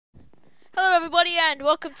everybody, and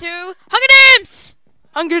welcome to Hunger Games!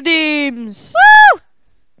 Hunger Games! Woo!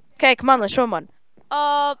 Okay, come on, let's show them one.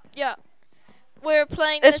 Yeah. We're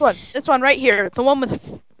playing This one right here. The one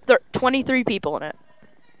with 23 people in it.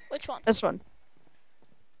 Which one? This one.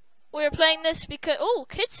 We're playing this because... Oh,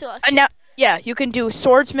 kid selection. And now, yeah, you can do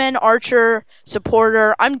swordsman, archer,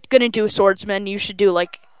 supporter. I'm gonna do swordsman. You should do,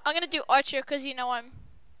 like... I'm gonna do archer because, you know, I'm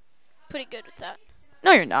pretty good with that.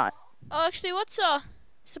 No, you're not. Oh, actually, what's,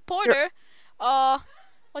 supporter?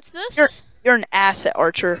 What's this? You're an ass at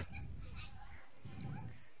archer.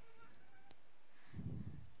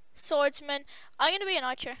 Swordsman. I'm gonna be an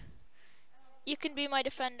archer. You can be my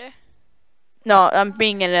defender. No, I'm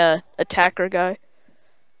being an attacker guy.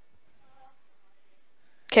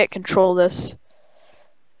 Can't control this.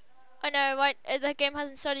 I know, right? That game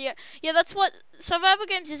hasn't started yet. Yeah, that's what... Survivor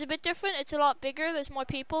Games is a bit different. It's a lot bigger. There's more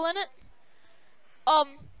people in it.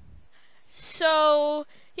 So...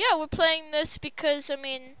 Yeah, we're playing this because, I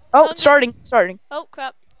mean... Oh, it's starting. Oh,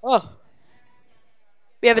 crap. Oh.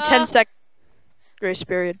 We have a 10-second grace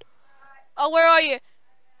period. Oh, where are you?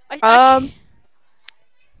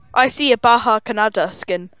 I see a Baja Canada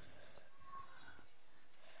skin.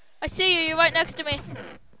 I see you. You're right next to me.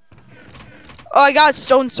 Oh, I got a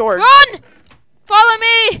stone sword. Run! Follow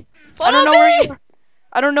me! Follow I don't know me! where you are.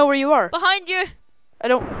 I don't know where you are. Behind you.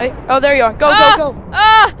 Oh, there you are. Go, go,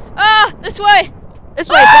 go. This way. This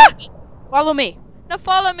way. Follow me. No,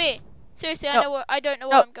 follow me. Seriously, No. I don't know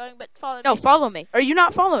where I'm going, but follow me. No, follow me. Are you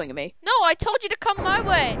not following me? No, I told you to come my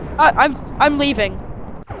way. I'm leaving.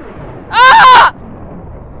 Ah!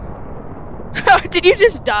 Did you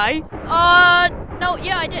just die? No,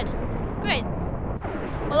 yeah, I did. Great.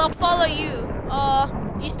 Well, I'll follow you.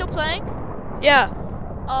 You still playing? Yeah.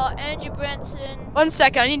 Andrew Branson. 1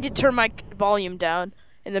 second, I need to turn my volume down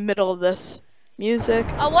in the middle of this music.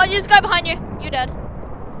 What? There's a guy behind you. You're dead.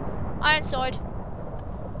 Iron sword.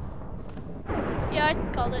 Yeah, I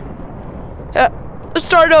called it. Let's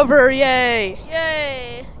start over, yay!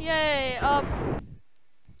 Yay, yay.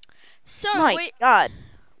 So, My God.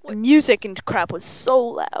 The music and crap was so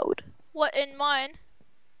loud. What, in mine?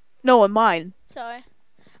 No, in mine. Sorry.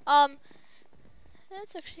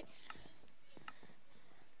 That's actually...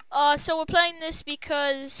 So we're playing this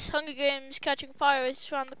because Hunger Games Catching Fire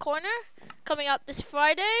is around the corner. Coming out this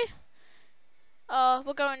Friday.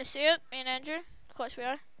 We're going to see it, me and Andrew. Of course we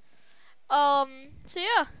are. So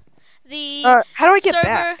yeah. The how do I get server,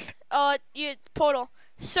 back? Portal.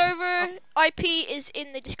 Server IP is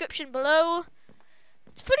in the description below.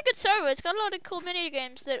 It's a pretty good server. It's got a lot of cool mini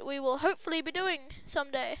games that we will hopefully be doing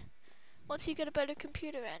someday. Once you get a better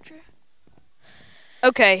computer, Andrew.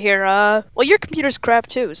 Okay, here, well, your computer's crap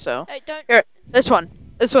too, so. Hey, don't... Here, this one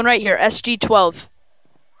right here, SG12.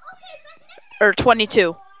 Or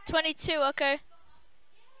 22. 22, okay.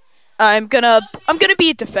 I'm gonna be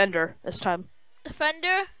a defender this time.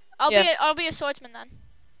 Defender? Yeah. I'll be a swordsman then.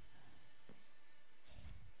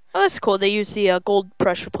 Oh, that's cool. They use the gold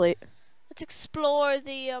pressure plate. Let's explore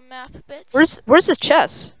the map a bit. Where's the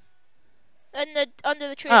chest? Under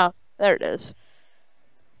the tree. Oh, there it is.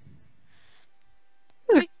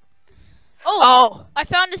 Oh! I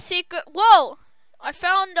found a secret. Whoa! I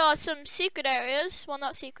found some secret areas. Well,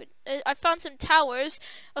 not secret. I found some towers.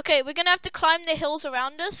 Okay, we're gonna have to climb the hills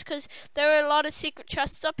around us because there are a lot of secret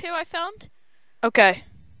chests up here. I found. Okay,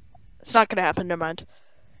 it's not gonna happen. Never mind.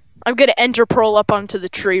 I'm gonna enter pearl up onto the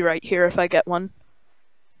tree right here if I get one.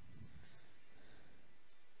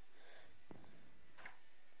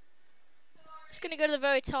 Just gonna go to the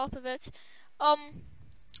very top of it.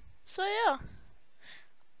 So yeah.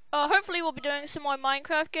 Hopefully we'll be doing some more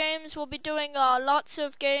Minecraft games. We'll be doing lots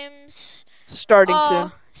of games. Starting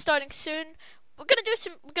soon. Starting soon. We're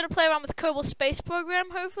gonna play around with Kerbal Space Program.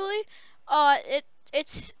 Hopefully,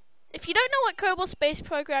 it's if you don't know what Kerbal Space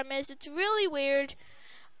Program is, it's really weird.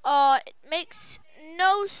 It makes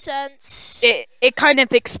no sense. It kind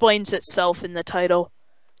of explains itself in the title.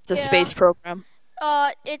 It's a space program.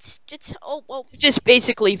 It's just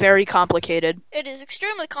basically very complicated. It is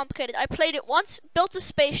extremely complicated. I played it once, built a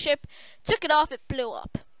spaceship, took it off, it blew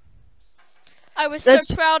up. I was so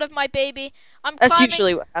proud of my baby. That's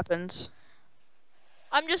usually what happens.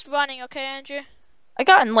 I'm just running, okay, Andrew? I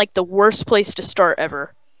got in like the worst place to start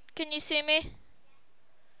ever. Can you see me?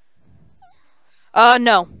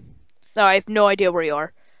 No. No, I have no idea where you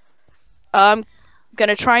are. I'm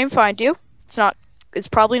gonna try and find you. It's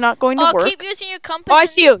probably not going to work. Keep using your compass. Oh, I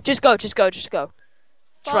see you. Just go. Just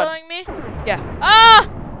Following me? Yeah. Ah!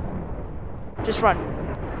 Just run.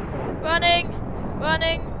 Running.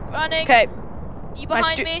 Okay. You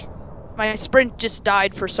behind me? My sprint just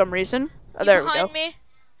died for some reason. Oh, there we go. Behind me?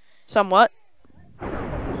 Somewhat.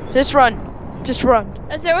 Just run. Just run.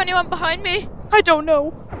 Is there anyone behind me? I don't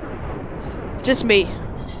know. Just me.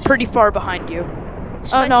 Pretty far behind you.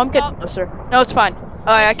 Should Oh I no, I'm stop? getting closer. No, it's fine.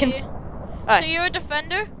 I can. See you. Alright. So you're a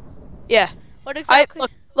defender? Yeah. What exactly?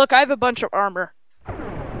 Look. I have a bunch of armor.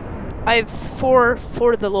 I have four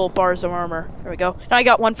of the little bars of armor. There we go. And I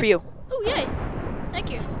got one for you. Oh yay! Thank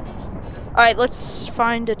you. All right, let's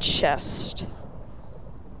find a chest.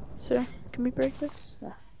 So, can we break this?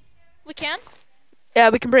 Yeah. We can? Yeah,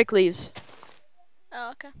 we can break leaves.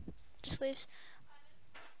 Oh, okay. Just leaves.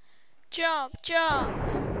 Jump, jump.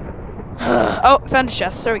 Oh, found a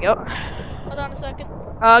chest. There we go. Hold on a second.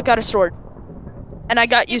 Got a sword. And I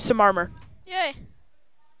got you some armor. Yay.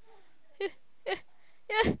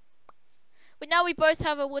 Yeah. But now we both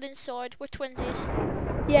have a wooden sword. We're twinsies.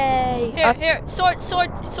 Yay. Here. Sword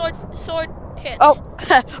hits. Oh,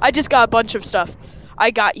 I just got a bunch of stuff.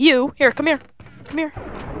 I got you. Here, come here. Come here.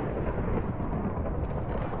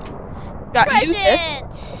 Got you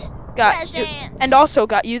this. Got you. And also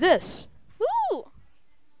got you this. Woo!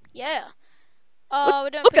 Yeah. We're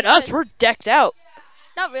doing Look pretty at us. good. We're decked out.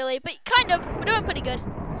 Not really, but kind of. We're doing pretty good.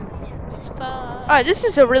 This is fun. Alright, this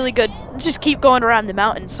is a really good. Just keep going around the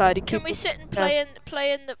mountainside. And Can we sit and play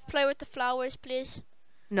with the flowers, please?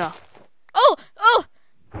 No. Oh!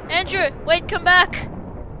 Andrew, wait, come back.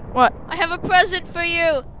 What? I have a present for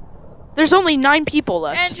you. There's only 9 people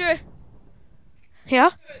left. Andrew.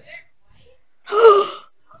 Yeah?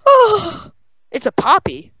 Oh, it's a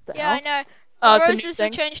poppy. The Yeah, hell? I know. Oh, The it's a new roses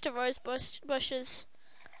thing. have changed to rose bushes.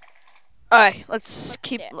 Alright, let's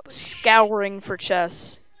keep Yeah. scouring for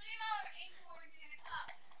chests.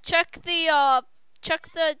 Check the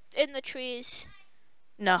in the trees.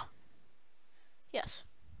 No. Yes.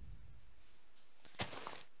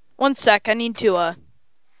 1 sec, I need to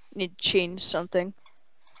change something.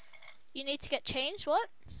 You need to get changed. What?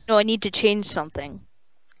 No, I need to change something.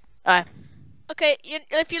 Alright. Okay.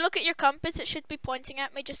 If you look at your compass, it should be pointing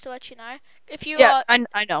at me. Just to let you know. If you Yeah,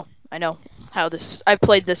 I know how this. I've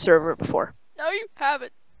played this server before. No, you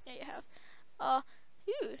haven't. Yeah, you have.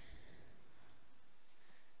 Ew.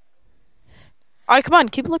 Alright, come on,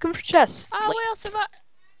 keep looking for chests. Oh, we also got.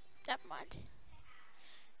 Never mind.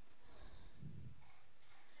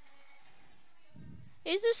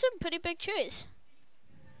 These are some pretty big trees.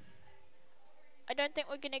 I don't think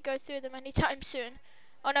we're gonna go through them anytime soon.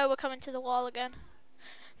 Oh no, we're coming to the wall again.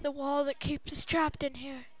 The wall that keeps us trapped in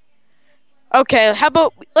here. Okay, how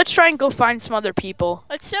about let's try and go find some other people.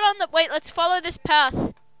 Let's sit on the let's follow this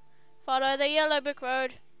path. Follow the yellow brick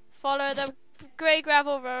road. Follow the grey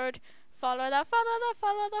gravel road. Follow the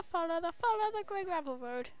grey gravel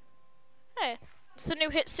road. Hey, it's the new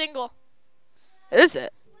hit single. Is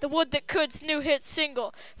it? The Wood That Could's new hit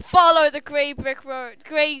single. Follow the grey brick road.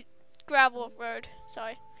 Grey gravel road.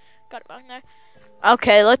 Sorry. Got it wrong there.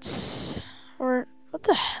 Okay, let's... What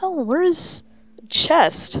the hell? Where is the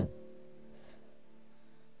chest?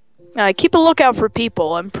 Keep a lookout for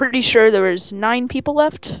people. I'm pretty sure there was 9 people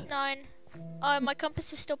left. 9. My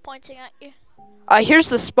compass is still pointing at you. Here's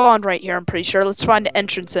the spawn right here, I'm pretty sure. Let's find an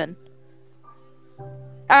entrance in.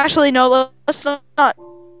 Actually, no, let's not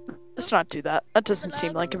do that. That doesn't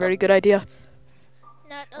seem like a very good idea.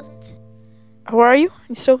 No, it doesn't. Where are you?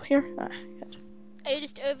 You still here? I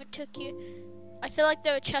just overtook you. I feel like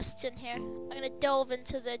there are chests in here. I'm gonna delve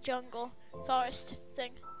into the jungle forest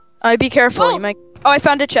thing. Be careful. Oh! You might. Oh, I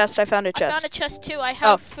found a chest. I found a I chest. found a chest too. I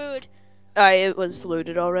have food. It was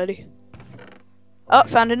looted already. Oh,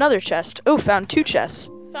 found another chest. Oh, found 2 chests.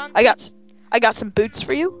 I got some boots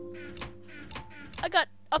for you. I got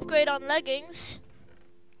upgrade on leggings.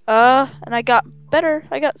 And I got better.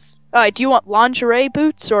 Do you want lingerie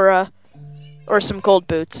boots or some gold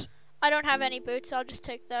boots? I don't have any boots. I'll just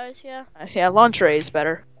take those. Yeah. Yeah, lingerie is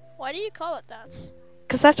better. Why do you call it that?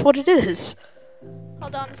 'Cause that's what it is.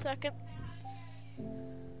 Hold on a second.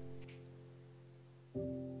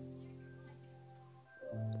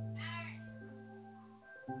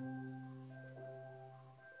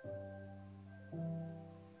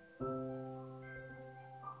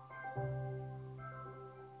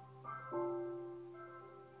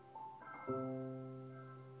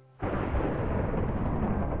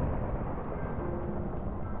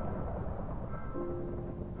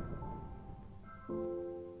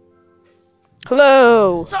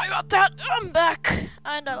 Hello. Sorry about that. I'm back.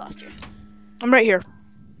 And I lost you. I'm right here.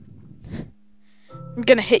 I'm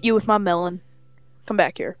gonna hit you with my melon. Come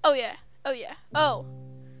back here. Oh yeah. Oh,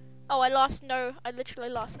 I literally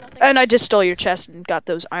lost nothing. And I just stole your chest and got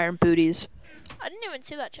those iron booties. I didn't even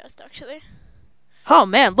see that chest actually. Oh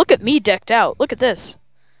man, look at me decked out. Look at this.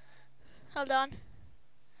 Hold on.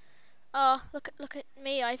 Oh, look at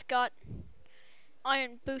me. I've got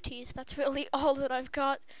iron booties. That's really all that I've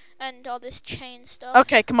got, and all this chain stuff.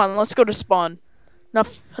 Okay, come on, let's go to spawn.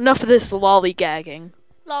 Enough of this lollygagging.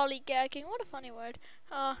 Lollygagging. What a funny word.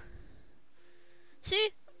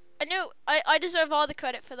 See, I knew I deserve all the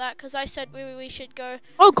credit for that because I said we should go.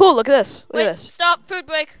 Oh, cool! Look at this. Look Wait, at this. stop! Food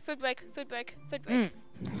break! Food break! Food break! Food break!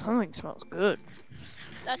 Something smells good.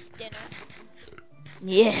 That's dinner.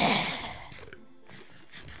 Yeah.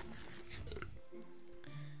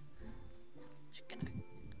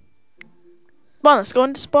 Come on, let's go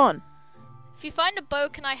into spawn. If you find a bow,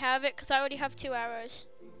 can I have it? Because I already have 2 arrows.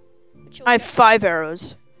 I have 5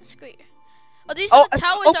 arrows. Screw you. Oh, these are the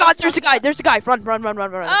towers. Oh God, there's a guy. There's a guy. Run.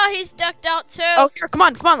 Oh, he's decked out too. Oh, here, come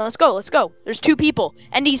on, let's go. There's 2 people,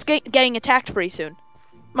 and he's getting attacked pretty soon.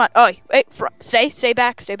 Come on. Oh, wait, stay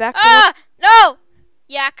back. Ah, no!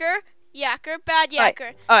 Yacker, bad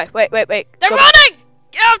yacker. Alright, wait. They're running!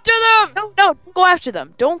 Get after them! No, don't go after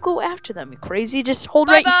them. Don't go after them, you crazy. Just hold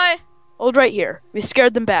right here. We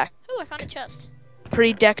scared them back. Ooh, I found a chest.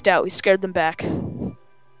 Pretty decked out. We scared them back.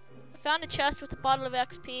 I found a chest with a bottle of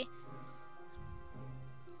XP.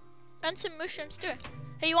 And some mushrooms too.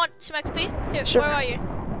 Hey, you want some XP? Here, sure. Where are you?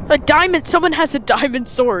 A diamond. Someone has a diamond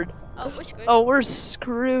sword. Oh, we're screwed. Oh, we're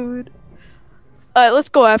screwed. Alright, let's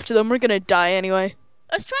go after them. We're gonna die anyway.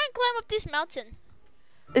 Let's try and climb up this mountain.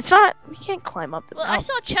 It's not. We can't climb up the Well, mountain. I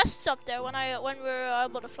saw chests up there when we were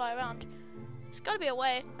able to fly around. There's gotta be a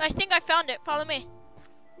way. I think I found it. Follow me.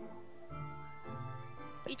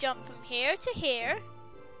 You jump from here to here.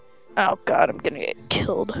 Oh God, I'm gonna get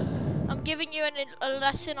killed. I'm giving you a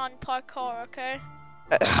lesson on parkour, okay?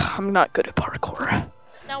 I'm not good at parkour.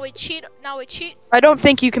 Now we cheat. I don't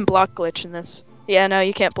think you can block glitch in this. Yeah, no,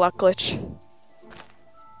 you can't block glitch.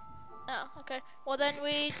 Oh, okay. Well then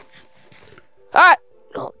we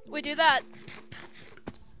do that.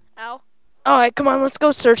 Ow. Alright, come on, let's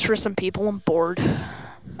go search for some people. I'm bored.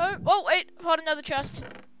 Oh wait, found another chest.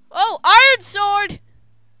 Oh, iron sword!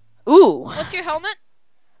 Ooh. What's your helmet?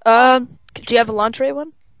 Do you have a lingerie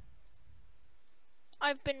one?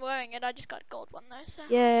 I've been wearing it. I just got a gold one though, so.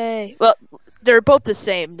 Yay. Well, they're both the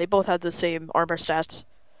same. They both have the same armor stats.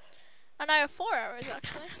 And I have 4 arrows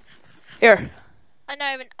actually. Here. And I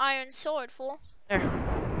have an iron sword, fool. There.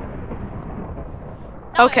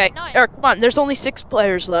 No, Okay. Here, come on. There's only 6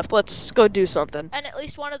 players left. Let's go do something. And at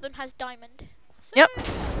least one of them has diamond. So Yep.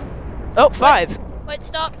 Oh, 5. Wait,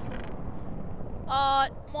 stop.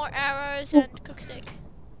 More arrows and cook steak.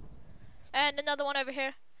 And another one over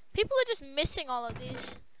here. People are just missing all of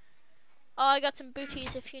these. Oh, I got some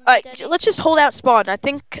booties if you need any. Let's just hold out spawn.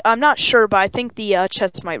 I'm not sure, but I think the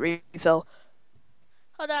chests might refill.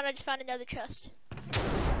 Hold on, I just found another chest.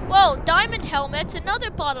 Whoa, diamond helmets, another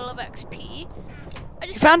bottle of XP. I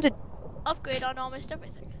just found a upgrade on almost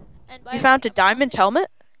everything. And you found a diamond helmet?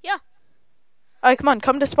 Yeah. Alright,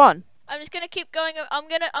 come to spawn. I'm just gonna keep going.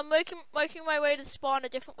 I'm working my way to spawn a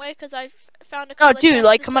different way because I found a. Oh, dude,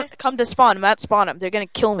 like come to spawn. I'm at spawn. They're gonna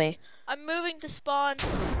kill me. I'm moving to spawn.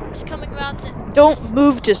 I'm just coming around. Don't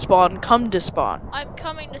move to spawn. Come to spawn. I'm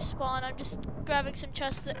coming to spawn. I'm just grabbing some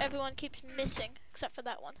chests that everyone keeps missing, except for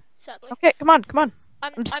that one, sadly. Okay, come on.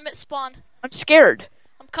 I'm at spawn. I'm scared.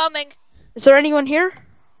 I'm coming. Is there anyone here?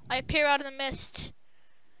 I appear out of the mist.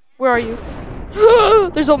 Where are you?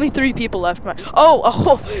 There's only 3 people left.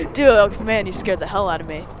 Oh, dude, man, you scared the hell out of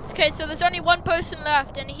me. Okay, so there's only 1 person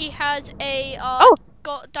left, and he has a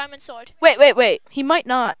diamond sword. Wait. He might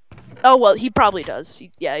not. Oh well, he probably does.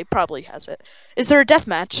 He probably has it. Is there a death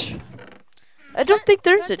match? I don't think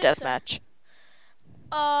there's a death match.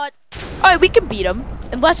 Alright, we can beat him.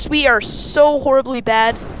 Unless we are so horribly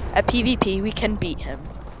bad at PvP, we can beat him.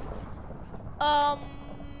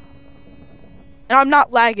 And I'm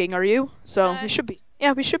not lagging, are you? So we should be.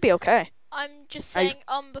 Yeah, we should be okay. I'm just saying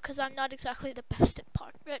because I'm not exactly the best at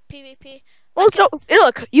PvP. Well, so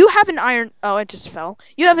look, you have an iron. Oh, it just fell.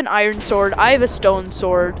 You have an iron sword. I have a stone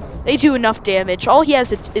sword. They do enough damage. All he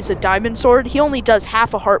has is a diamond sword. He only does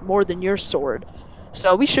half a heart more than your sword,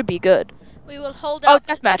 so we should be good. We will hold out.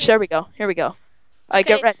 Oh, deathmatch. There we go. Here we go. Alright,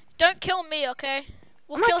 get ready. Don't kill me, okay?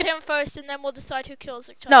 We'll kill him first, and then we'll decide who kills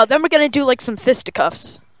each other. No, then we're gonna do like some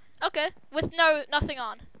fisticuffs. Okay, with nothing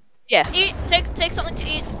on. Yeah. Eat. Take something to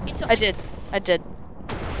eat. Eat something. I did.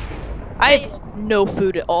 I have no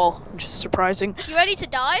food at all, which is surprising. You ready to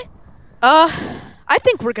die? I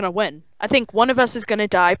think we're gonna win. I think one of us is gonna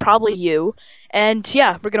die, probably you, and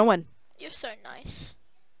yeah, we're gonna win. You're so nice.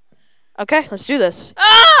 Okay, let's do this.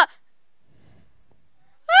 Ah!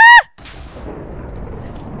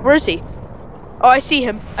 Where is he? Oh, I see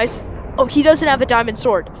him. Oh, he doesn't have a diamond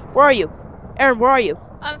sword. Where are you? Aaron, where are you?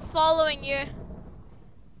 I'm following you.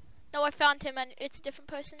 No, I found him and it's a different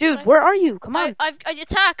person. Dude, where are you? Come on. I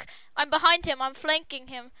attack. I'm behind him. I'm flanking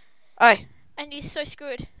him. Aye. And he's so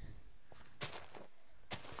screwed.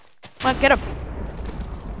 Come on, get him.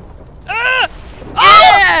 Oh!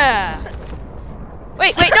 Yeah!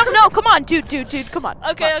 Wait, no, come on, dude, come on.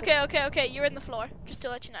 Okay. You're in the floor. Just to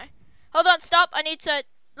let you know. Hold on, stop. I need to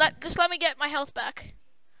just let me get my health back.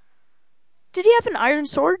 Did he have an iron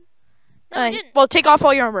sword? No, he didn't. Well, take off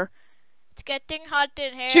all your armor. It's getting hot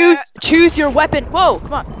in here. Choose your weapon. Whoa,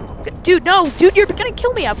 come on. Dude, no, dude, you're gonna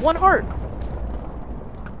kill me. I have 1 heart.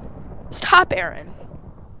 Stop, Aaron.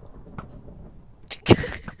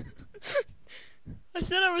 I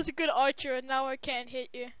said I was a good archer and now I can't hit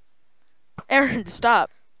you. Aaron, stop.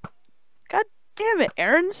 God damn it,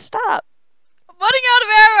 Aaron, stop. I'm running out of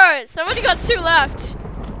arrows. I've only got 2 left.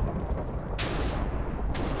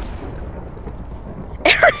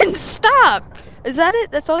 Aaron, stop. Is that it?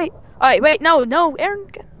 That's all Alright, wait, no, Aaron.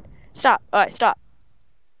 Stop. Alright, stop.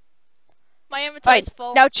 My inventory's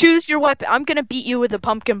full. Now choose your weapon. I'm gonna beat you with a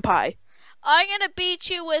pumpkin pie. I'm gonna beat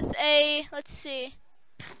you with a, let's see.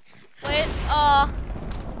 Wait, I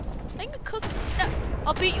can cook. No,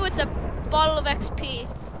 I'll beat you with the bottle of XP.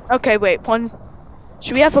 Okay, wait,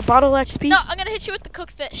 should we have a bottle of XP? No, I'm gonna hit you with the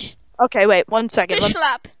cooked fish. Okay, wait, 1 second. Fish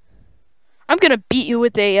slap. I'm gonna beat you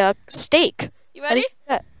with a steak. You ready?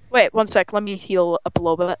 Wait, 1 sec. Let me heal up a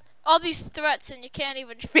little bit. All these threats and you can't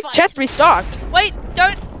even fight. Chest restocked. Wait,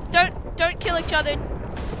 don't kill each other.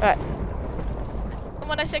 Alright. And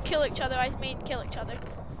when I say kill each other, I mean kill each other.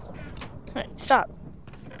 Alright, stop.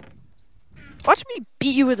 Watch me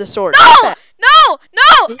beat you with a sword. No!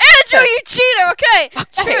 Andrew, you cheater, okay?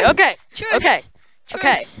 Okay. Truce.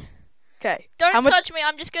 Okay. Don't touch me,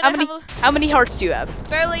 I'm just gonna How many hearts do you have?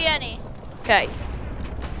 barely any. Okay.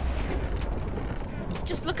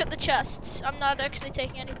 Just look at the chests. I'm not actually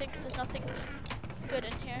taking anything because there's nothing good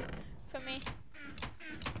in here for me.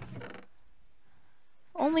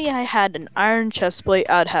 Only I had an iron chest plate,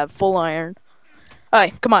 I'd have full iron.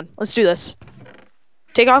 Alright, come on, let's do this.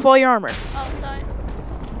 Take off all your armor. Oh, sorry.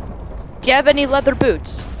 Do you have any leather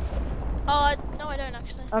boots? Oh, no, I don't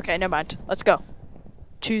actually. Okay, never mind. Let's go.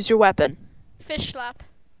 Choose your weapon. Fish slap.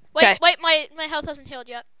 Wait, my health hasn't healed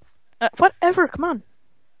yet. Whatever, come on.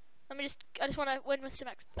 I just want to win with some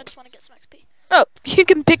XP. I just want to get some XP. Oh, you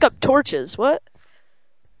can pick up torches. What?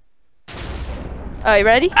 Are you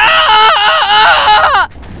ready? Ah!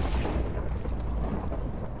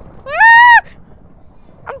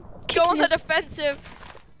 Go on the defensive.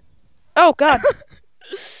 Oh, God.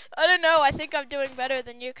 I don't know. I think I'm doing better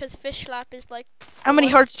than you because fish slap is like. How many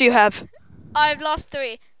hearts do you have? I've lost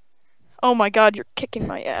 3. Oh my God, you're kicking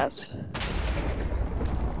my ass.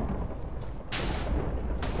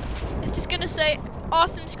 It's just gonna say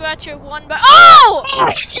awesome scratcher won by. Oh!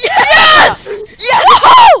 Yes! Yes!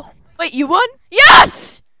 Woohoo! Wait, you won?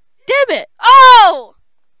 Yes! Damn it! Oh!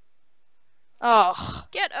 Oh.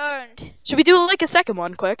 Get earned. Should we do like a second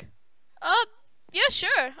one, quick? Yeah,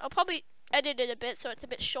 sure. I'll probably edit it a bit so it's a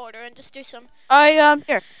bit shorter and just do some.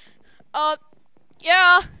 Here.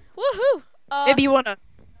 Yeah. Woohoo! Maybe you wanna.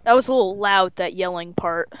 That was a little loud, that yelling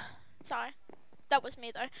part. Sorry. That was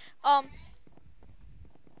me though.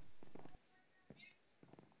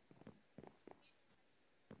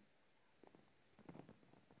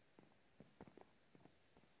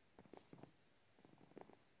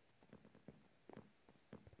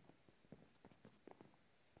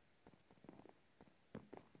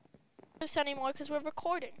 This anymore because we're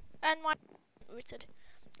recording and my rooted.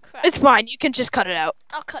 Crap. It's fine. You can just cut it out.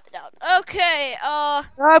 I'll cut it out. Okay.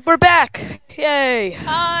 We're back. Yay.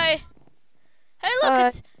 Hi. Hey,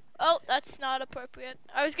 look. It's. Oh, that's not appropriate.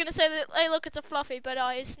 I was gonna say that. Hey, look, it's a fluffy, but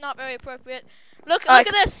it's not very appropriate. Look at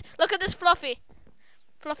this. Look at this fluffy.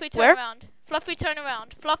 Fluffy, turn Where? around. Fluffy, turn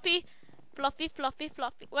around. Fluffy.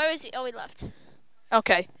 Where is he? Oh, he left.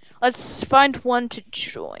 Okay. Let's find one to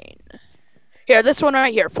join. Here, this one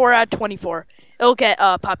right here. 4 out of 24. It'll get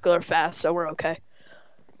popular fast, so we're okay.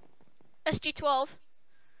 SG12.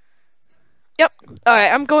 Yep.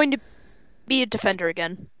 Alright, I'm going to be a defender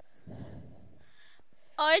again.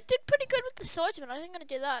 I did pretty good with the swordsman. I think I'm gonna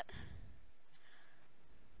do that.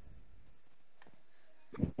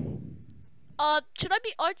 Should I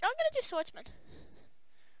be? I'm gonna do swordsman.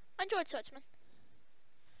 I enjoyed swordsman.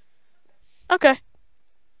 Okay.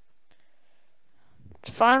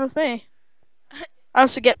 It's fine with me. I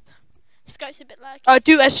also get. Skype's a bit laggy.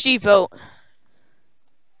 Do SG vote.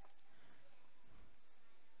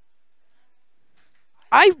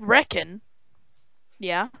 I reckon.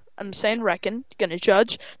 Yeah, I'm saying reckon. Gonna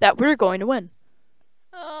judge that we're going to win.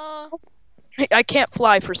 I can't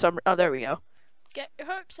fly for some. Oh, there we go. Get your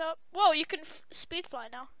hopes up. Whoa, you can speed fly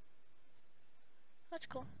now. That's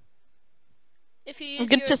cool. If you I'm use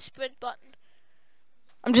gonna your just- sprint button.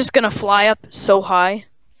 I'm just gonna fly up so high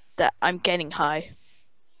that I'm getting high.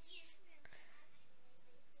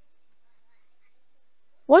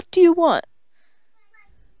 What do you want?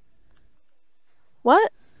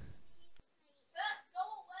 What?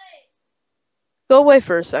 Go away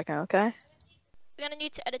for a second, okay? We're gonna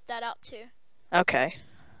need to edit that out too. Okay.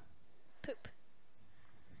 Poop.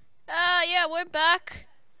 Yeah, we're back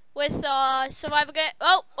with survival game.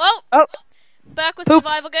 Oh. Oh. Back with Poop.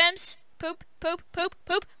 survival games. Poop.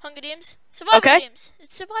 Hunger Games. Survival Okay. games.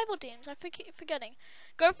 It's survival games. I keep forgetting.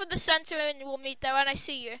 Go for the center and we'll meet there when I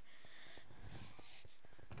see you.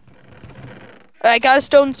 I got a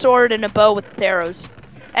stone sword and a bow with arrows.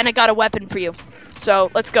 And I got a weapon for you.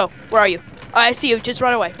 So, let's go. Where are you? Oh, I see you. Just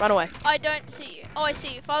run away. Run away. I don't see you. Oh, I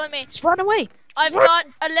see you. Follow me. Just run away. I've got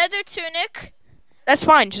a leather tunic, That's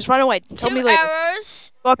fine. Just run away. Tell me 2 later.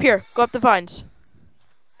 arrows. Go up here. Go up the vines.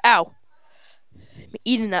 Ow. I'm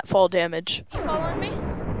eating that fall damage. You following me?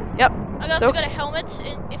 Yep. I also Nope. got a helmet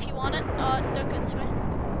if you want it. Don't go this way.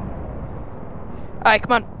 Alright,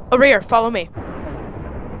 come on. Over here. Follow me.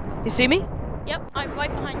 You see me? Yep, I'm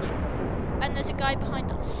right behind you. And there's a guy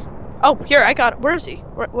behind us. Oh, here. I got it. Where is he?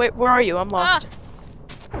 Wait, where are you? I'm lost.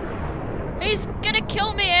 He's gonna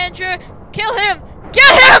kill me, Andrew. Kill him.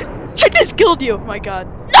 Get him! I just killed you. My god.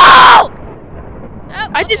 No! Oh,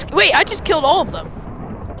 I just killed all of them.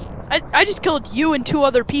 I just killed you and 2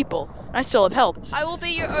 other people. I still have help. I will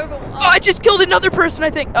be your overwatch. Oh, I just killed another person, I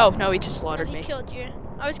think. Oh, no, he just slaughtered He me. killed you.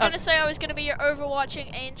 I was gonna say I was gonna be your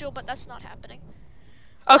overwatching angel, but that's not happening.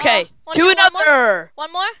 Okay, wanna to do one more? another.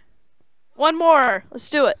 One more? One more. Let's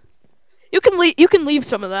do it. You can leave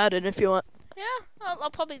some of that in if you want. Yeah,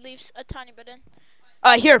 I'll probably leave a tiny bit in.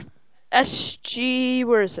 Here. SG,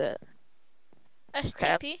 where is it?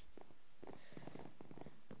 STP.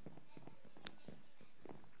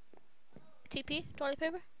 TP, toilet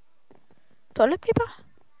paper. Toilet paper?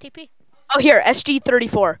 TP. Oh, here,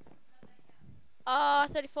 SG34.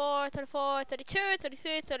 34, 34, 32,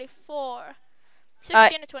 33, 34.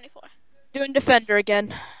 16 to 24. Doing Defender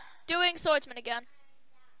again. Doing Swordsman again.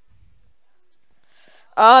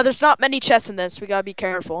 There's not many chests in this. We gotta be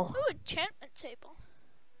careful. Ooh, enchantment table.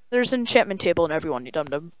 There's an enchantment table in everyone, you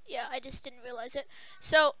dum-dum. Yeah, I just didn't realize it.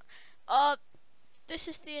 So, this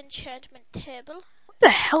is the enchantment table. What the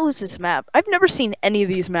hell is this map? I've never seen any of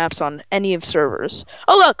these maps on any of servers.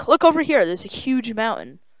 Oh, look over here. There's a huge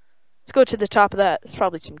mountain. Let's go to the top of that. There's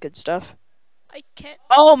probably some good stuff. I can't.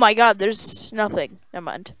 Oh my god, there's nothing. Never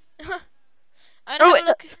mind. I Oh, know. wait,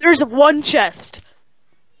 Look. there's one chest.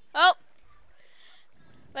 Oh.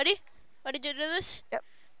 Ready? Ready to do this? Yep.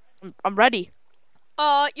 I'm ready.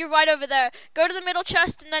 You're right over there. Go to the middle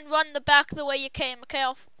chest and then run the back the way you came. Okay,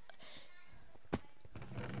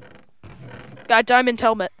 Got a diamond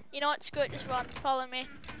helmet. You know what? Screw it. Just run. Follow me.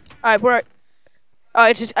 Alright, where?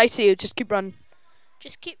 I see you. Just keep running.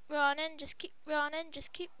 Just keep running. Just keep running.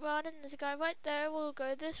 Just keep running. There's a guy right there. We'll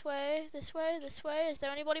go this way. This way. This way. Is there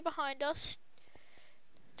anybody behind us?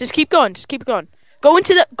 Just keep going. Just keep going. Go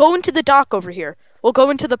into the dock over here. We'll go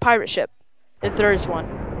into the pirate ship, if there is one.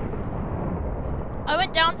 I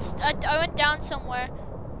went down. I went down somewhere.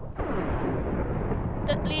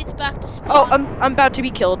 That leads back to spawn. Oh, I'm about to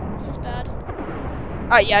be killed. This is bad.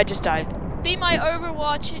 Yeah, I just died. Be my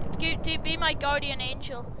Overwatch. Be my guardian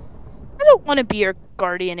angel. I don't want to be your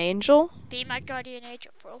guardian angel. Be my guardian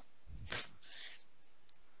angel, bro.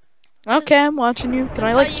 Okay, I'm watching you. Can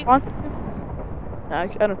I That's how sponsor you? No,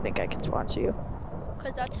 I don't think I can sponsor you.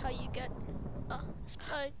 Because that's how you get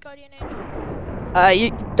guardian angel.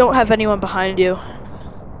 You don't have anyone behind you.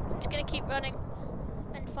 I'm just gonna keep running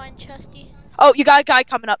and find Chesty. Oh, you got a guy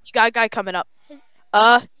coming up.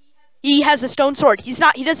 He has a stone sword. He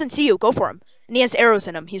doesn't see you. Go for him. And he has arrows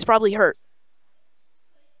in him. He's probably hurt.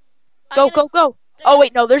 Go. Oh,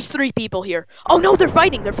 wait, no, there's 3 people here. Oh, no, they're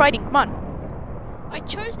fighting. Come on. I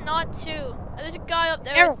chose not to. There's a guy up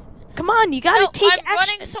there. Arrow. Come on, you gotta take action. I'm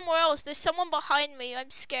running somewhere else. There's someone behind me. I'm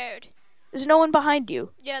scared. There's no one behind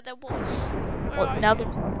you. Yeah, there was. Well, now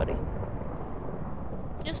there's nobody.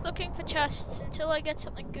 I'm just looking for chests. Until I get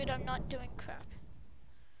something good, I'm not doing crap.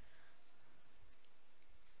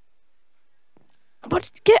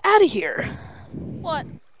 But get out of here. What?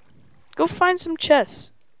 Go find some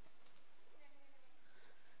chests.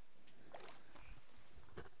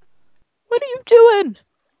 What are you doing?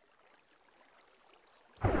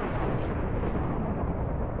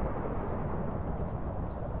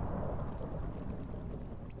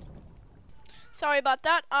 Sorry about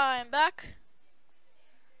that. I'm back.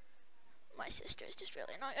 My sister is just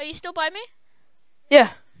really annoying. Are you still by me?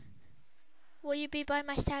 Yeah. Will you be by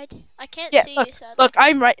my side? I can't Yeah, see look, you, sadly. look,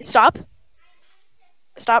 I'm right. Stop.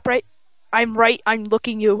 Stop right. I'm right. I'm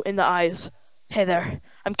looking you in the eyes. Hey there.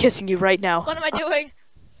 I'm kissing you right now. What am I doing?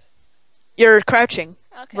 You're crouching.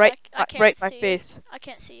 Okay, Right, I can't right, my see. face. I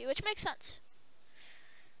can't see you, which makes sense.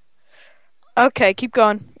 Okay, keep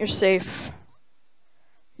going. You're safe.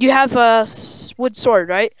 You have a wood sword,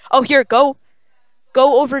 right? Oh, here, go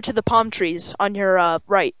over to the palm trees on your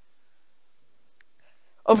right.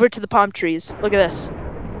 Over to the palm trees. Look at this.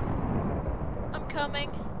 I'm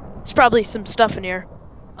coming. There's probably some stuff in here.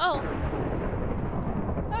 Oh.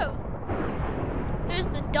 Oh. Here's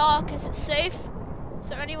the dock. Is it safe? Is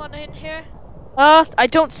there anyone in here? I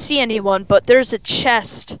don't see anyone, but there's a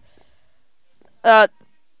chest.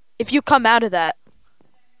 If you come out of that.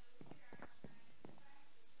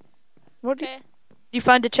 What? Okay. Do you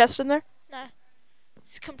find a chest in there? No.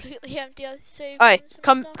 It's completely empty. I saved Alright,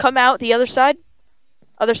 some stuff. come out the other side.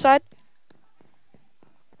 Other side.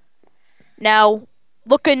 Now,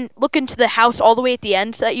 look into the house all the way at the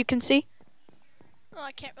end that you can see. Oh,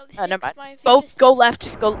 I can't really see. Never mind. My view Go distance.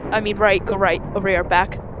 left. I mean right. Go right. Over here.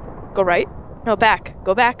 Back. Go right. No, back.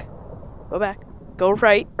 Go back. Go back. Go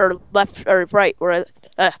right or left or right. Or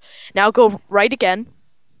now go right again.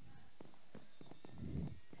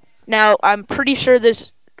 Now I'm pretty sure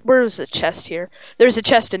there's. Where is the chest here? There's a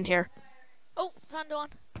chest in here. Oh, found one.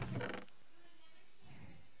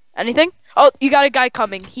 Anything? Oh, you got a guy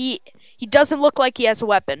coming. He doesn't look like he has a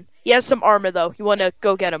weapon. He has some armor though. You want to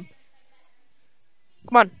go get him?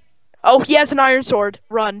 Come on. Oh, he has an iron sword.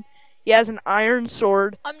 Run. He has an iron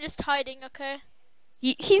sword. I'm just hiding, okay?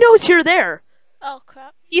 He knows you're there. Oh,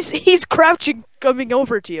 crap. He's crouching, coming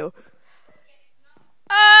over to you.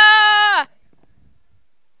 Ah!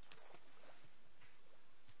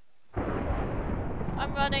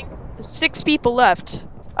 I'm running. There's 6 people left.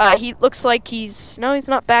 He looks like he's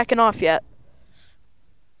not backing off yet.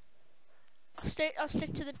 I'll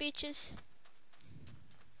stick to the beaches.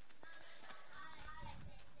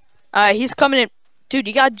 He's coming in. Dude,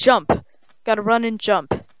 you gotta jump. Gotta run and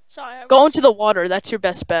jump. Sorry, Go into the water. That's your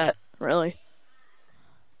best bet, really.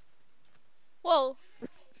 Whoa.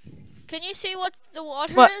 Can you see what the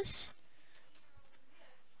water What? is?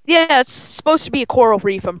 Yeah, it's supposed to be a coral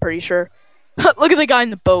reef, I'm pretty sure. Look at the guy in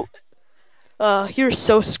the boat. You're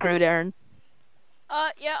so screwed, Aaron.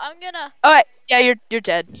 Yeah, I'm gonna... Alright, yeah, you're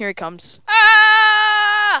dead. Here he comes.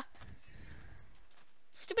 Ah!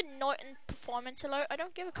 Stupid Norton performance alert. I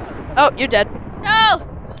don't give a crap. Oh, you're dead. No!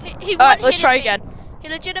 He Alright, let's one-hitted try me. again. He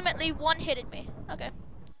legitimately one-hitted me. Okay.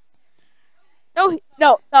 No,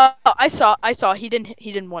 I saw. He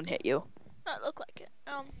didn't one hit you. Oh, it looked like it.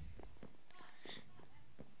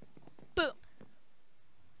 Boom.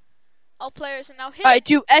 All players are now hit. Alright,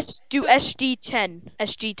 do SG10.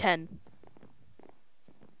 SG10.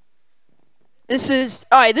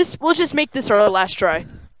 We'll just make this our last try.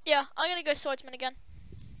 Yeah, I'm gonna go swordsman again.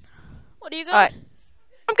 What do you got? Alright.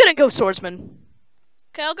 I'm gonna go swordsman.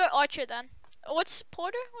 Okay, I'll go archer then. What's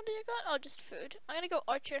porter? What do you got? Oh, just food. I'm gonna go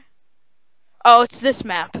archer. Oh, it's this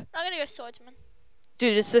map. I'm gonna go swordsman.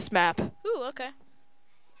 Dude, it's this map. Ooh, okay.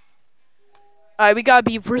 Alright, we gotta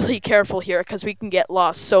be really careful here, because we can get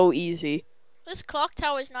lost so easy. This clock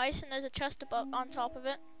tower is nice, and there's a chest above on top of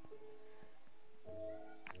it.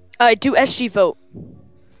 Alright, do SG vote.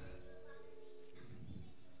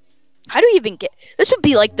 How do you even get... This would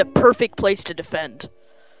be, like, the perfect place to defend.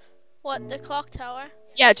 What, the clock tower?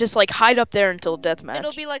 Yeah, just, like, hide up there until deathmatch.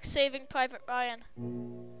 It'll be like Saving Private Ryan.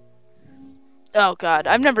 Oh, God.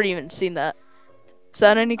 I've never even seen that. Is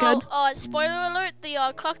that any good? Spoiler alert,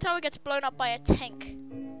 the clock tower gets blown up by a tank.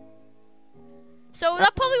 So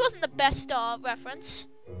that probably wasn't the best reference.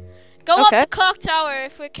 Go up the clock tower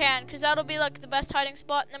if we can, because that'll be like the best hiding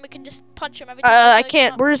spot, and then we can just punch him every time. I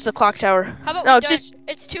can't. Where's the clock tower? How about no, we don't? just...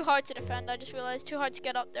 It's too hard to defend. I just realized too hard to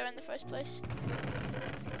get up there in the first place.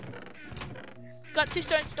 Got 2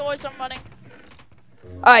 stone stores. I'm running.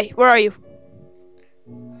 Alright, where are you?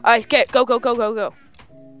 Alright, go.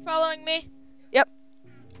 Following me. Yep.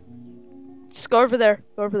 Just go over there.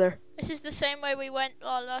 Go over there. This is the same way we went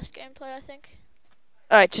last gameplay, I think.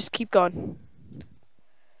 Alright, just keep going.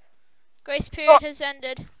 Grace period has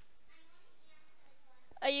ended.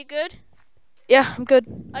 Are you good? Yeah, I'm good.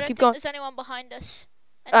 I don't keep think going. there's anyone behind us.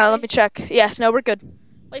 Let me check. Yeah, no, we're good.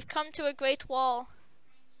 We've come to a great wall.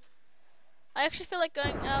 I actually feel like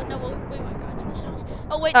going... Oh, no, we won't go into this house.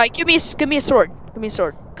 Oh, wait. Alright, give me a sword. Give me a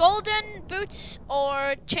sword. Golden boots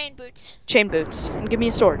or chain boots? Chain boots. And give me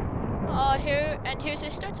a sword. Here's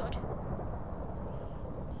a stone sword.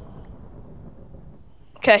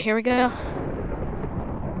 Okay, here we go.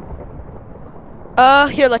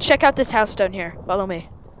 Here, let's check out this house down here. Follow me.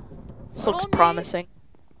 This Follow looks me. promising.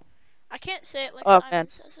 I can't say it like Oh Simon man,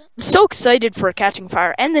 says it. I'm so excited for Catching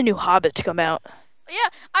Fire and the new Hobbit to come out. Yeah,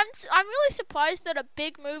 I'm really surprised that a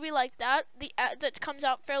big movie like that, that comes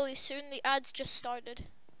out fairly soon, the ads just started.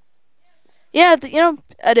 Yeah,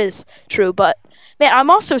 that is true, but man, I'm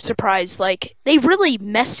also surprised. Like they really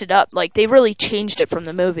messed it up. Like they really changed it from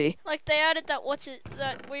the movie. Like they added that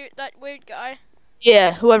weird guy.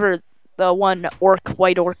 Yeah, whoever the one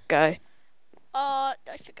white orc guy. I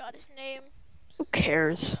forgot his name. Who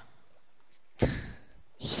cares?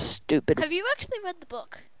 Stupid. Have you actually read the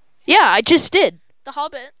book, Yeah, I just did. The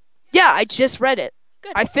Hobbit? Yeah, I just read it.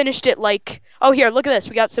 Good. I finished it like. Oh, here, look at this.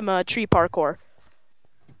 We got some tree parkour.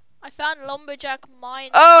 I found lumberjack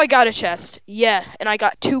mines. Oh, I got a chest. Yeah, and I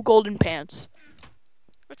got 2 golden pants.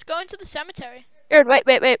 Let's go into the cemetery. Here,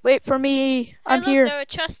 wait for me. Hey, I'm look, here. there are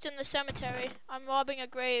chests in the cemetery. I'm robbing a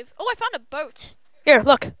grave. Oh, I found a boat. Here,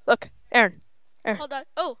 look, Aaron. Hold on.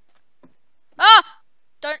 Oh. Ah!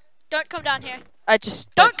 Don't come down here. I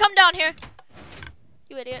just. Don't come down here.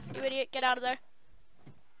 You idiot. Get out of there.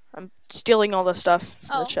 I'm stealing all the stuff from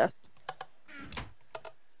Oh. the chest.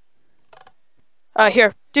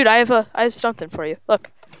 Here, dude. I have something for you.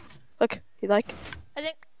 Look. You like?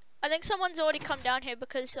 I think someone's already come down here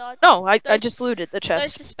because No, I those- just looted the those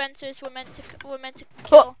chest. dispensers were meant to kill.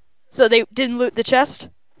 Oh. So they didn't loot the chest?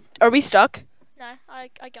 Are we stuck? No, I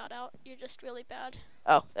got out. You're just really bad.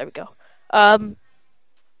 Oh, there we go.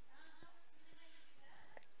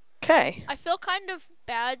 Okay. I feel kind of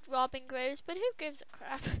bad robbing graves, but who gives a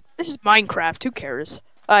crap? This is Minecraft. Who cares?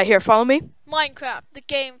 Here, follow me. Minecraft, the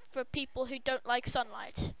game for people who don't like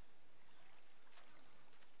sunlight.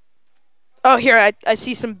 Oh, here, I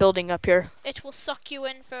see some building up here. It will suck you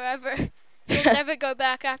in forever. You'll never go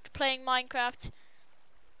back after playing Minecraft.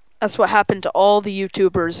 That's what happened to all the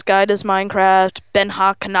YouTubers. Guy does Minecraft,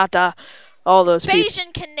 Benha Kanata, all those people.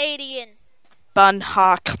 Bayesian Canadian.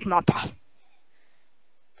 Benha Kanata.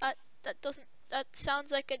 That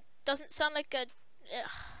sounds like doesn't sound like a.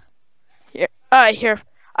 Ugh. Here.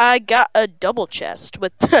 I got a double chest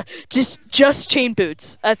with just chain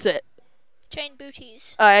boots. That's it. Chain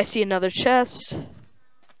booties. I see another chest. Are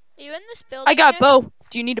you in this building? I got a here? bow.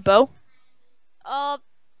 Do you need a bow? Are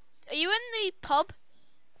you in the pub?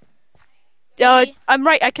 I'm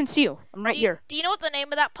right. I can see you. I'm right here. Do you know what the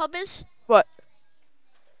name of that pub is? What?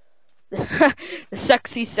 The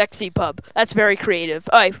sexy pub. That's very creative.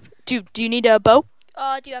 Do you need a bow?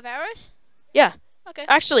 Do you have arrows? Yeah. Okay.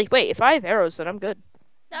 Actually, wait. If I have arrows, then I'm good.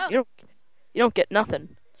 No. You don't get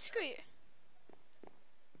nothing. Screw you.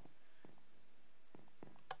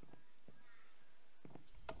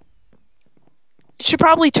 You should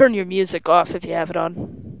probably turn your music off if you have it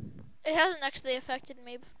on. It hasn't actually affected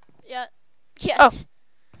me yet. Yet.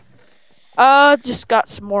 Just got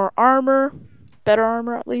some more armor. Better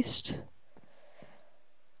armor, at least.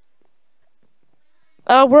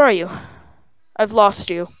 Where are you? I've lost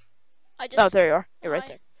you. Oh, there you are. You're right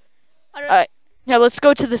there. Alright. Now let's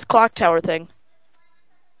go to this clock tower thing.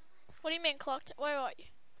 What do you mean clock tower? Where are you?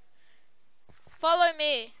 Follow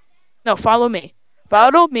me. No, follow me.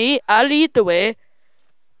 Follow me. I'll lead the way.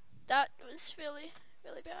 That was really,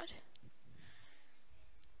 really bad.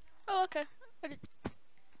 Oh, okay.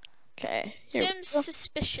 Okay. Seems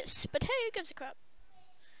suspicious, but hey, who gives a crap?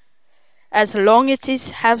 As long as it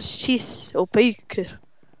has cheese or bacon.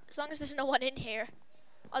 As long as there's no one in here,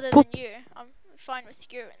 other than you. I'm fine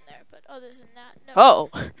with you in there, but other than that, no. Oh,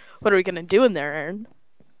 what are we gonna do in there, Aaron?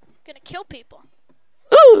 Gonna kill people.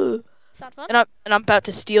 Ooh. Sound fun? And I'm about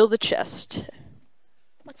to steal the chest.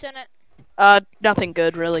 What's in it? Nothing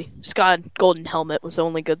good really. Just got a golden helmet was the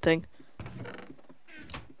only good thing.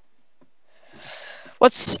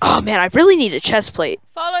 Oh man, I really need a chest plate.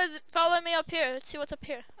 Follow me up here. Let's see what's up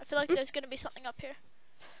here. I feel like there's gonna be something up here.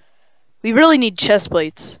 We really need chest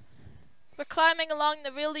plates. We're climbing along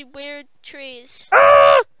the really weird trees.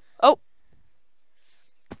 Ah! Oh.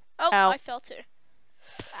 Oh, Ow. I fell too.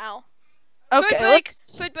 Ow. Okay.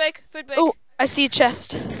 Food break. Oh, I see a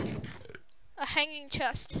chest. A hanging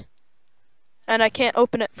chest. And I can't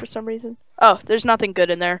open it for some reason. Oh, there's nothing good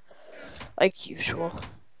in there. Like usual.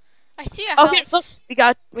 I see a Oh, house. here, look.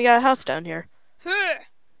 We got a house down here.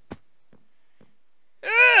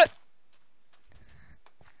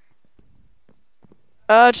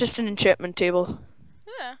 Just an enchantment table.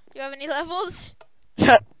 Yeah. Do you have any levels?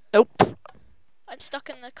 Nope. I'm stuck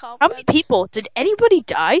in the cobwebs. How many people? Did anybody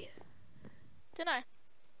die? Dunno.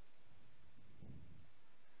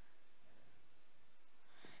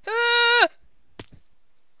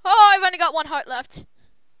 Oh, I've only got 1 heart left.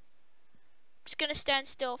 Just gonna stand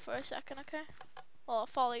still for a second, okay? Well, I'll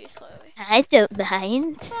follow you slowly. I don't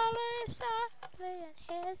mind. Follow you softly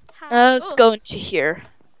in his house. Let's Ooh. go into here.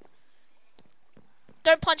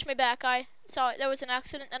 Don't punch me back, sorry, there was an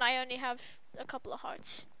accident and I only have a couple of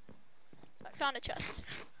hearts. I found a chest.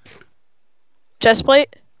 Chest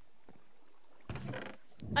plate?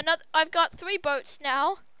 I've got 3 boats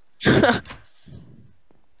now. I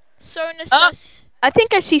So necess.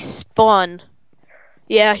 think I see spawn.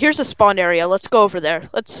 Yeah, here's a spawn area. Let's go over there.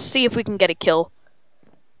 Let's see if we can get a kill.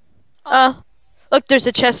 Look, there's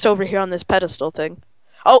a chest over here on this pedestal thing.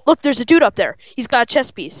 Oh, look, there's a dude up there. He's got a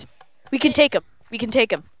chest piece. We can take him. We can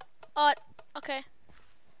take him. Okay.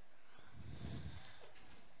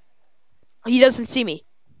 He doesn't see me.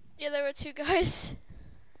 Yeah, there were 2 guys.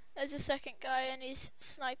 There's a second guy and he's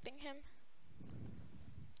sniping him.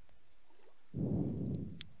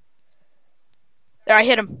 There, I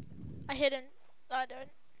hit him. I hit him. I don't.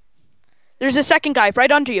 There's a second guy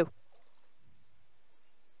right under you.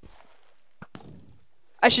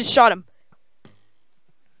 I just shot him.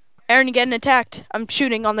 Aaron, you're getting attacked. I'm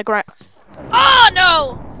shooting on the ground. Oh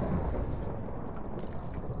no!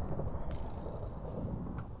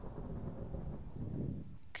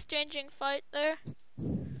 Exchanging fight there.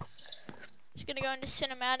 Just gonna go into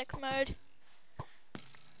cinematic mode.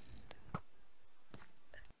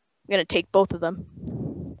 I'm gonna take both of them.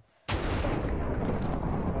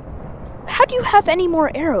 How do you have any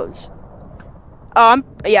more arrows? Oh,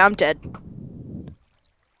 I'm dead.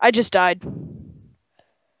 I just died.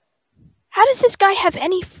 How does this guy have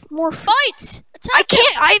any more? Fight! Attack! I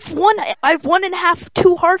can't. I've 1.5,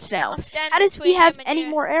 2 hearts now. I'll stand How does he between have him and any you.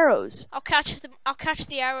 more arrows? I'll catch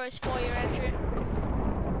the arrows for you, Andrew.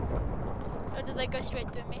 Or did they go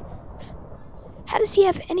straight through me? How does he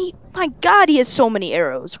have any? My God, he has so many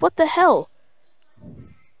arrows. What the hell?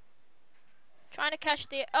 Trying to catch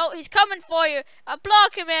the. Oh, he's coming for you.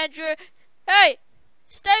 Block him, Andrew. Hey,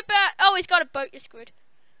 stay back. Oh, he's got a boat. You're screwed.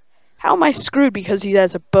 How am I screwed because he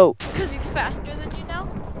has a boat? Because he's faster than you now.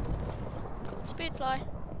 Speed fly.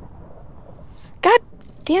 God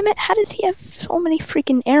damn it! How does he have so many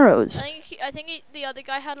freaking arrows? I think the other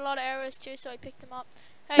guy had a lot of arrows too, so I picked him up.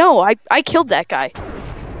 Hey. No, I killed that guy.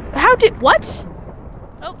 What?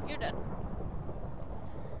 Oh, you're dead.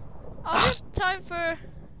 Oh, there's time for.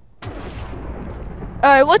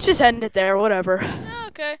 Let's just end it there. Whatever. Yeah,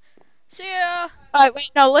 okay. See ya. Wait,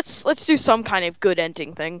 no. Let's do some kind of good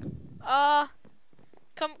ending thing.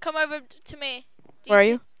 Come over to me. Where are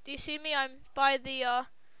you? Do you see me? I'm by the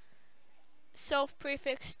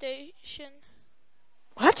self-prefix station.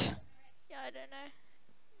 What? Yeah, I don't know.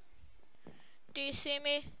 Do you see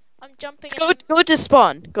me? I'm jumping. Go to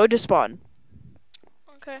spawn. Go to spawn.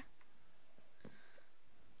 Okay.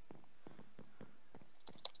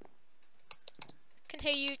 Can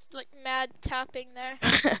hear you like mad tapping there.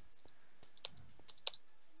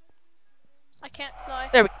 I can't fly.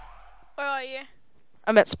 There we. Where are you?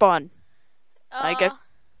 I'm at spawn. I guess.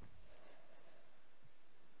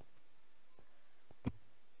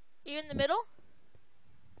 You in the middle?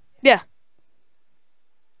 Yeah.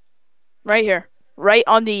 Right here. Right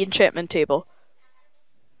on the enchantment table.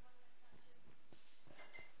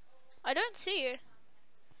 I don't see you.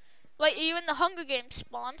 Wait, are you in the Hunger Games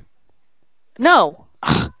spawn? No.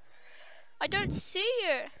 I don't see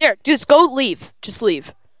you. Here, just go leave. Just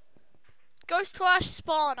leave. Go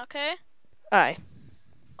 /spawn, okay? Alright.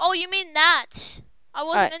 Oh, you mean that? I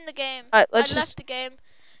wasn't in the game. Alright, I let's left the game.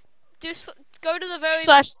 Go to the very.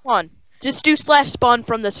 /spawn. Just do /spawn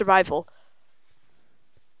from the survival.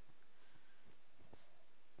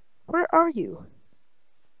 Where are you?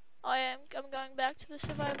 I'm going back to the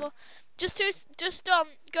survival.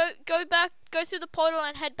 Go back, go through the portal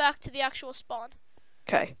and head back to the actual spawn.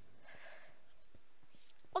 Okay.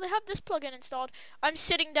 Oh, they have this plugin installed. I'm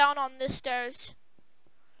sitting down on this stairs.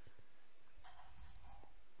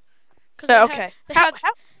 Okay. How?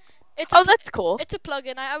 Oh, that's cool. It's a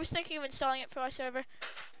plugin. I was thinking of installing it for our server.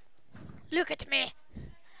 Look at me.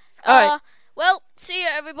 Alright. Well, see you,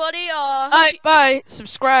 everybody. Alright, bye.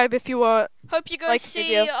 Subscribe if you want. Hope you go Like the see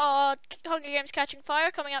video. Hunger Games Catching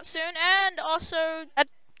Fire coming out soon, and also At-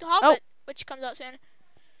 The Hobbit, which comes out soon.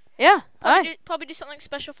 Yeah. Alright. Probably do something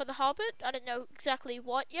special for The Hobbit. I don't know exactly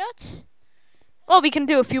what yet. Well, we can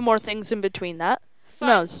do a few more things in between that. Who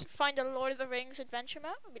knows? Find a Lord of the Rings adventure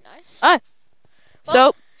map would be nice. Alright.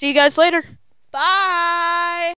 Well, So, see you guys later. bye.